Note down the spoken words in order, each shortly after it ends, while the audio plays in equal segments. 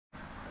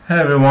Hey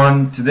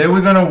everyone, today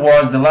we're gonna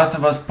watch The Last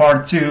of Us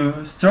Part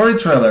 2 story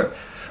trailer.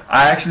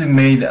 I actually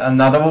made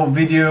another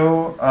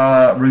video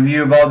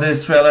review about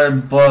this trailer,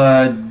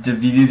 but the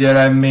video that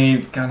I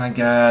made kinda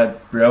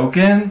got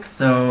broken,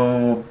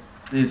 so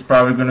it's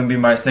probably gonna be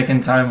my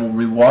second time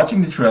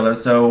rewatching the trailer.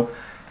 So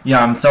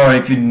yeah, I'm sorry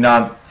if you're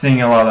not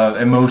seeing a lot of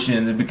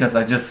emotion because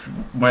I just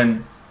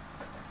went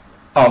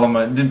all of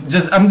my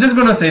I'm just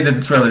gonna say that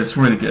the trailer is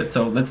really good.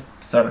 So let's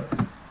start it.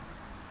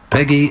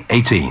 Peggy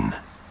 18.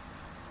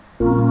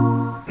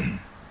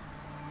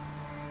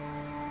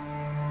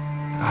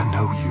 I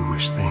know you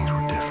wish things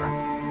were different.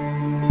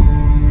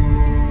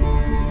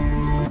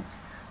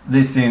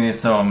 This scene is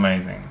so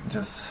amazing.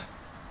 Just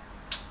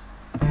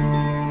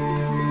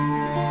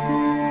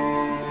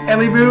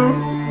Ellie Boo.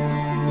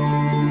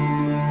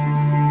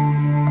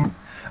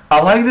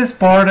 I like this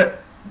part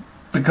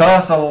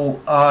because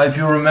if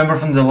you remember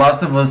from The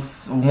Last of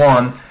Us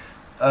 1,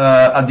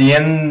 at the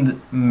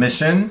end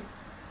mission,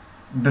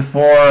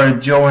 before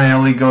Joe and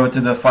Ellie go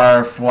to the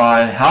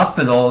Firefly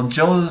hospital,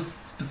 Joe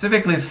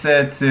specifically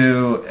said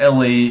to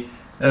Ellie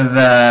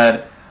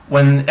that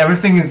when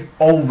everything is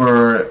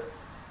over,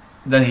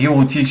 that he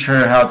will teach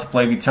her how to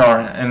play guitar.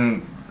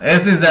 And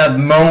this is that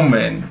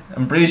moment.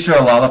 I'm pretty sure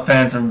a lot of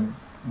fans have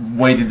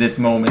waited this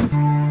moment.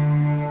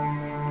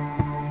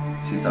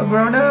 She's so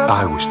grown up.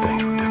 I wish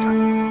things were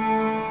different.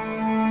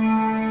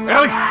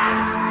 Ellie!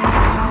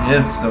 She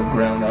is so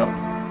grown up.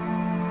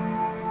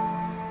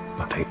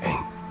 But they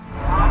ain't.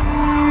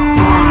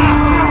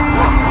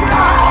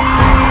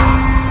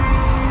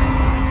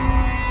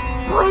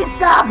 Please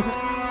stop!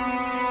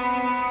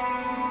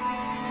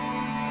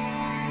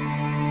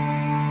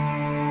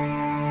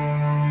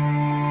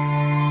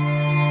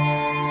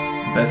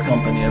 Best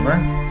company ever.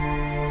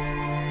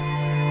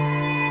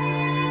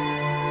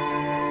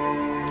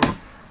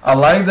 I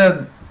like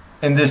that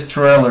in this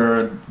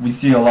trailer we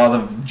see a lot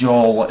of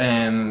Joel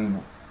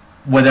and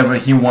whatever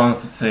he wants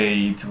to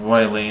say to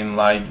Eileen.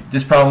 Like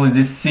this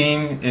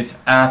scene is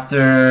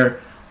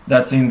after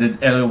that scene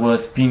that Ellie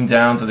was pinned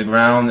down to the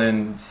ground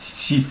and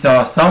she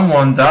saw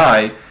someone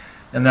die,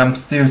 and I'm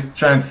still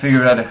trying to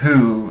figure out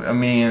who. I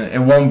mean, it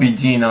won't be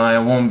Dina,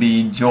 it won't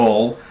be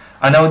Joel.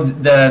 I know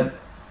that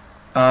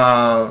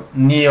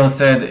Neil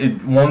said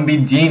it won't be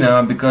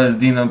Dina because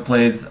Dina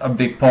plays a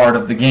big part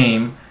of the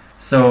game.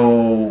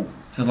 So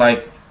just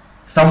like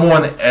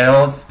someone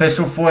else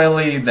special for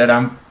Ellie that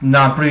I'm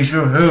not pretty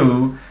sure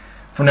who.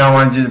 For now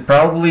on, just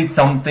probably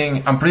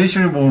something. I'm pretty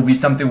sure it will be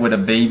something with a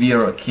baby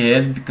or a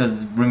kid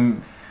because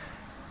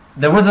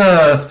there was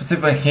a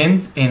specific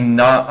hint in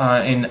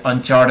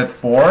Uncharted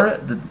 4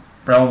 that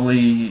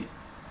probably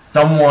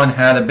someone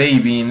had a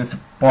baby and it's a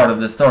part of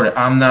the story.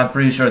 I'm not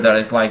pretty sure that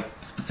it's like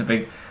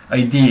specific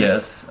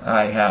ideas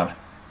I have.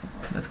 So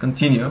let's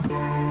continue.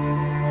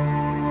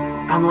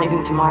 I'm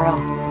leaving tomorrow.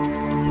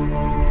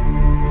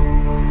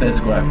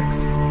 Best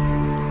graphics.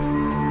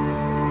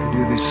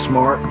 You do this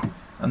smart.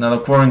 Another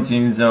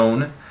quarantine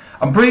zone.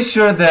 I'm pretty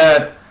sure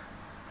that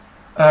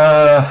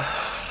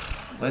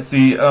let's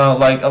see,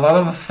 like a lot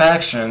of the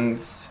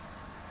factions,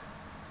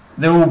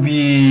 there will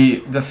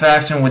be the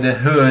faction with the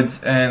hoods,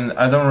 and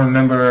I don't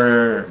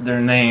remember their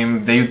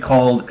name. They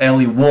called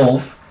Ellie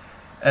Wolf,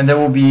 and there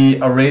will be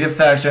a raided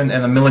faction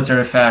and a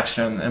military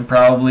faction, and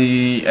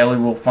probably Ellie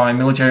will find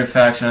military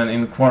faction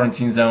in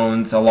quarantine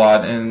zones a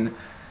lot. And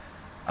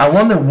I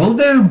wonder, will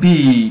there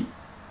be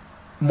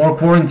more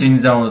quarantine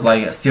zones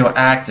like still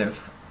active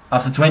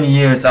after 20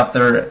 years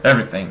after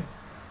everything?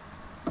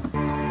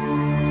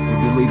 We'll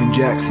be leaving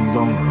Jackson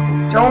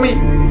vulnerable. Tell me.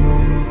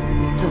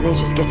 So they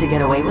just get to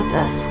get away with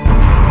this?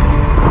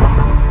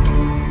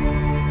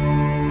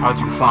 How'd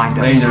you find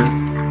us? Raiders.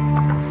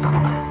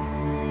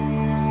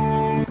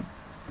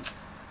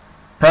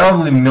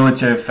 Probably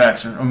military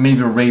faction or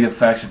maybe a raided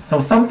faction. So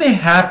something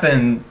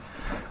happened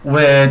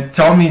with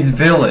Tommy's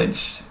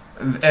village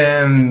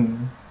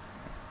and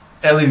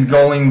Ellie's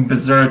going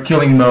berserk,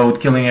 killing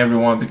mode, killing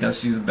everyone because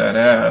she's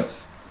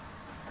badass.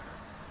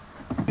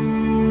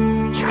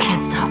 You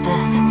can't stop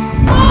this.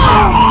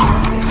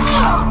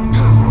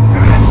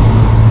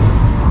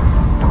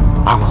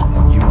 I want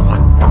what you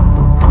want.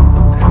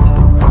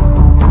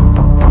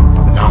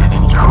 But not at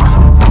any cost.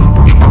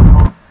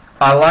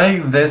 I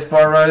like this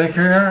part right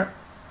here.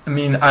 I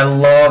mean, I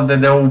love that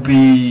there will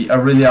be a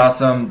really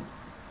awesome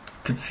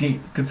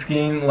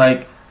cutscene,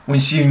 like when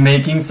she's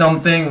making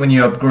something, when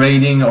you're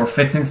upgrading or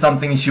fixing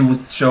something, she will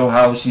show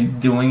how she's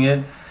doing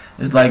it.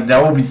 It's like,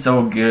 that will be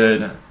so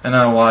good, and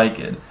I like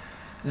it.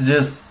 It's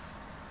just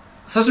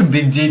such a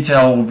big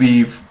detail will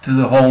be to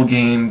the whole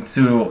game,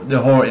 to the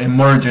whole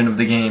immersion of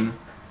the game.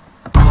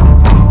 There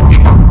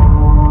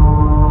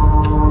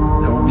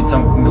will be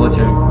some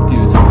military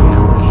dudes over here,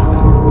 I'm pretty sure.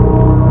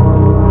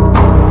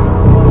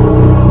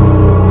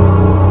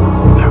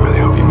 I really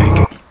hope you make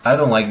it. I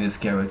don't like this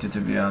character, to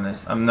be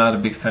honest. I'm not a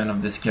big fan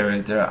of this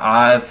character.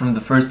 From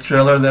the first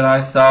trailer that I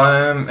saw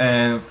him,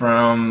 and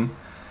from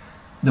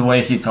the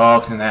way he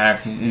talks and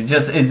acts, it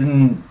just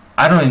isn't.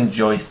 I don't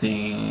enjoy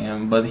seeing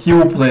him, but he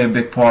will play a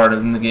big part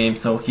in the game,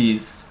 so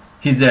he's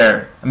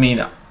there. I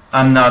mean,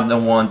 I'm not the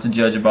one to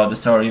judge about the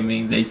story. I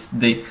mean, they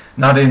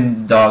Naughty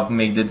Dog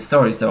made the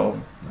story,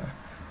 so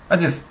I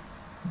just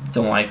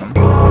don't like them.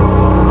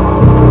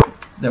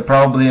 There's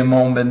probably a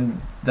moment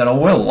that I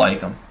will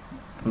like them.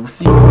 We'll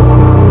see.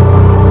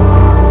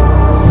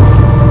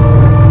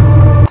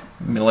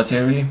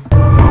 Military.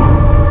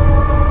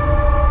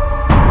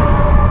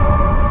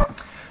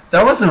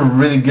 That was a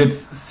really good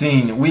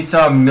scene. We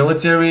saw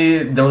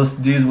military, those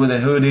dudes with the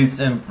hoodies,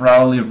 and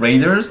probably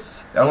raiders.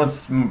 That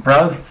was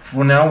probably,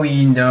 for now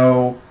we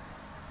know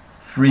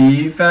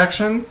 3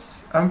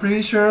 factions. I'm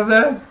pretty sure of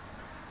that.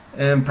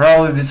 And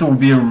probably this will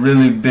be a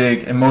really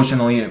big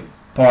emotional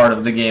part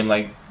of the game.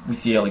 Like we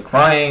see Ellie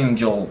crying,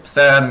 Joel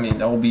sad. I mean,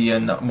 that will be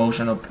an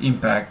emotional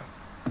impact.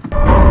 I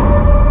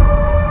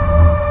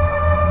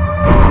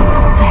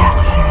have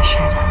to finish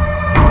it.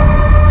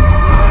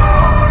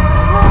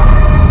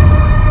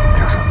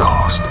 There's a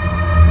cost.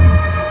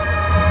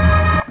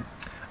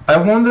 I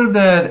wonder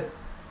that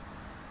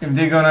if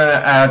they're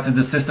gonna add to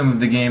the system of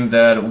the game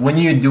that when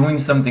you're doing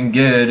something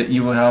good,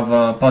 you will have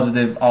a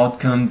positive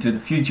outcome to the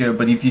future.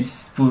 But if you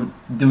put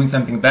doing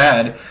something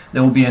bad,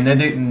 there will be a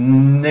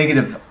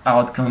negative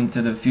outcome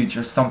to the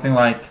future. Something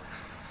like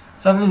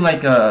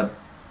a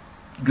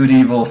good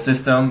evil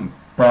system,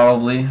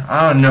 probably.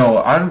 I don't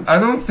know. I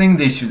don't think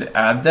they should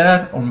add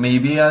that, or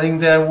maybe I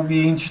think that will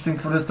be interesting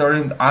for the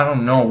story. I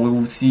don't know. We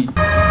will see.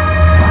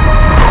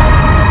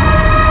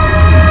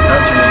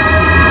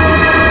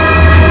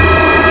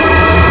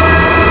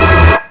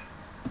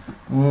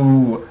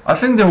 Ooh, I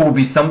think there will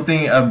be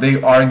something, a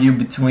big argue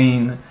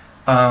between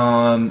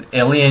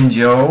Ellie and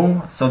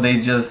Joe, so they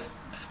just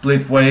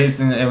split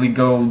ways and Ellie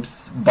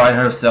goes by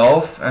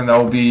herself, and that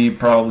will be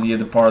probably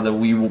the part that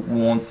we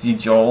won't see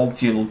Joel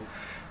till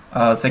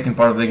second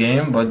part of the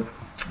game, but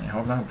I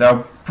hope not.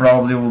 That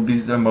probably will be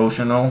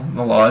emotional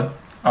a lot.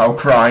 I'll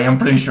cry, I'm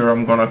pretty sure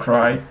I'm gonna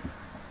cry.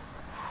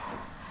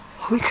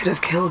 We could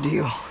have killed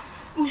you.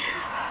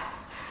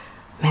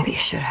 Maybe you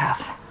should have.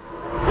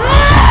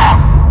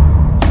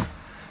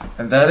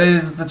 And that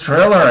is the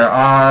trailer.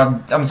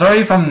 I'm sorry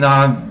if I'm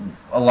not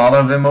a lot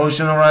of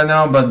emotional right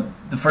now, but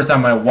the first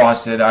time I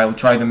watched it, I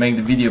tried to make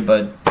the video,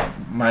 but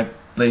my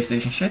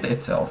PlayStation shit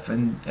itself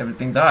and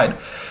everything died.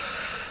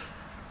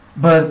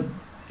 But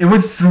it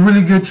was a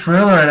really good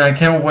trailer, and I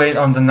can't wait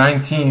on the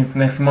 19th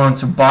next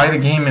month to buy the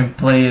game and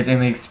play it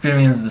and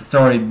experience the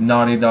story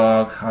Naughty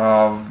Dog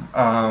have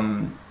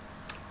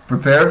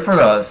prepared for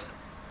us.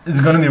 It's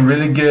gonna be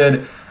really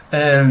good,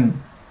 and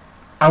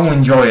I will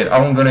enjoy it.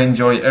 I'm gonna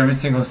enjoy every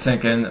single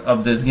second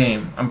of this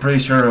game. I'm pretty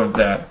sure of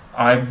that.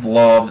 I've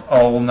loved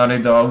all Naughty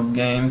Dog's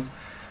games,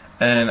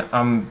 and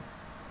I'm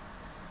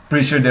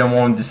pretty sure they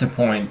won't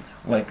disappoint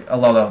like a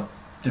lot of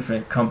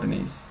different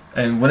companies.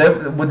 And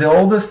whatever, with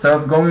all the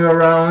stuff going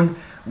around,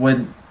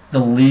 with the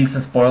leaks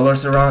and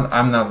spoilers around,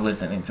 I'm not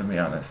listening, to be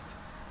honest.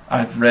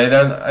 I've read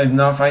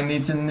enough I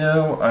need to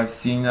know. I've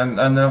seen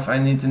enough I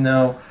need to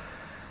know,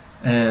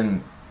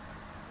 and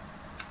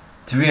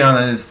to be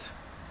honest,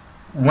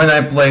 when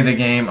I play the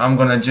game, I'm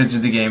gonna judge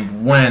the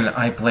game when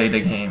I play the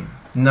game,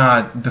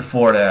 not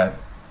before that,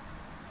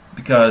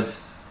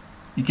 because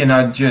you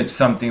cannot judge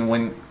something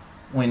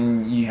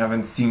when you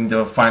haven't seen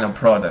the final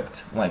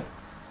product. Like,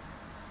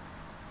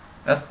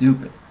 that's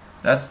stupid.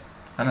 That's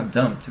kind of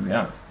dumb, to be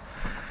honest.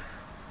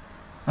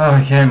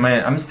 Okay,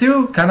 man, I'm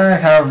still kind of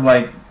have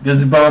like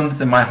goosebumps,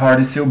 and my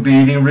heart is still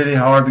beating really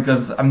hard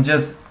because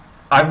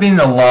I've been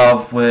in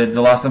love with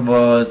The Last of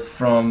Us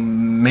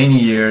from many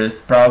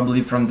years,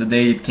 probably from the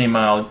day it came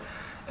out.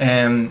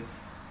 And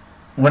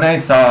when I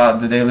saw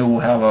that Daily will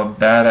have a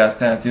badass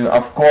tattoo,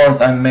 of course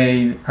I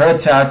made her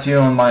tattoo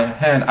on my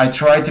hand. I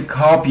tried to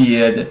copy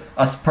it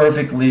as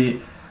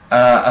perfectly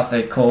as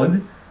I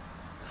could,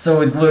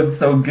 so it looks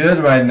so good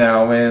right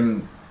now.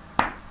 And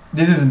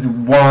this is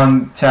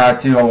one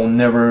tattoo I will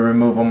never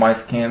remove on my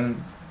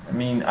skin. I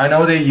mean, I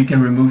know that you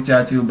can remove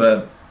tattoo,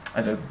 but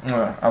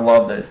I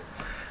love this.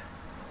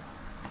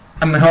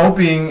 I'm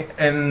hoping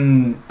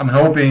and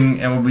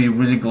will be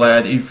really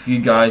glad if you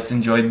guys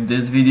enjoyed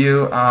this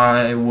video.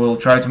 I will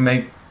try to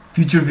make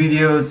future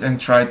videos and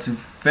try to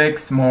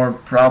fix more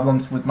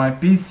problems with my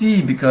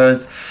PC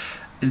because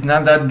it's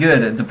not that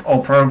good.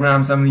 All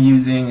programs I'm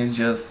using is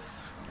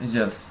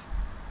just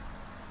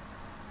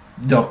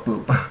dog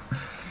poop.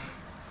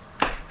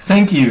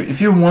 Thank you.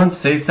 If you want to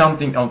say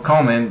something or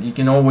comment, you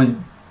can always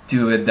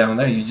do it down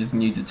there. You just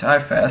need to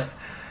type fast.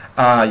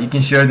 You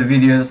can share the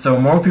video so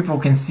more people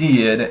can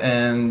see it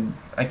and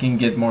I can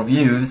get more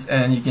views,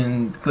 and you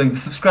can click the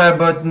subscribe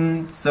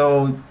button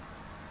so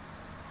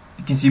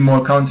you can see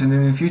more content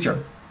in the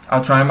future.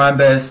 I'll try my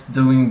best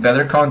doing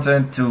better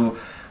content to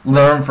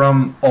learn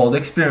from old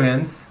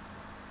experience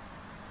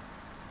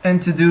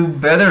and to do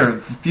better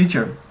for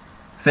future.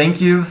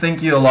 Thank you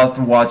a lot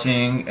for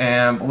watching,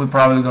 and we're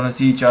probably gonna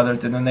see each other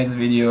to the next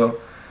video,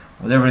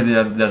 whatever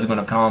that's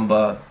gonna come,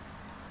 but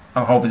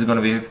I hope it's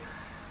gonna be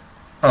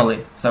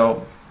early.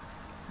 So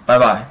bye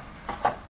bye.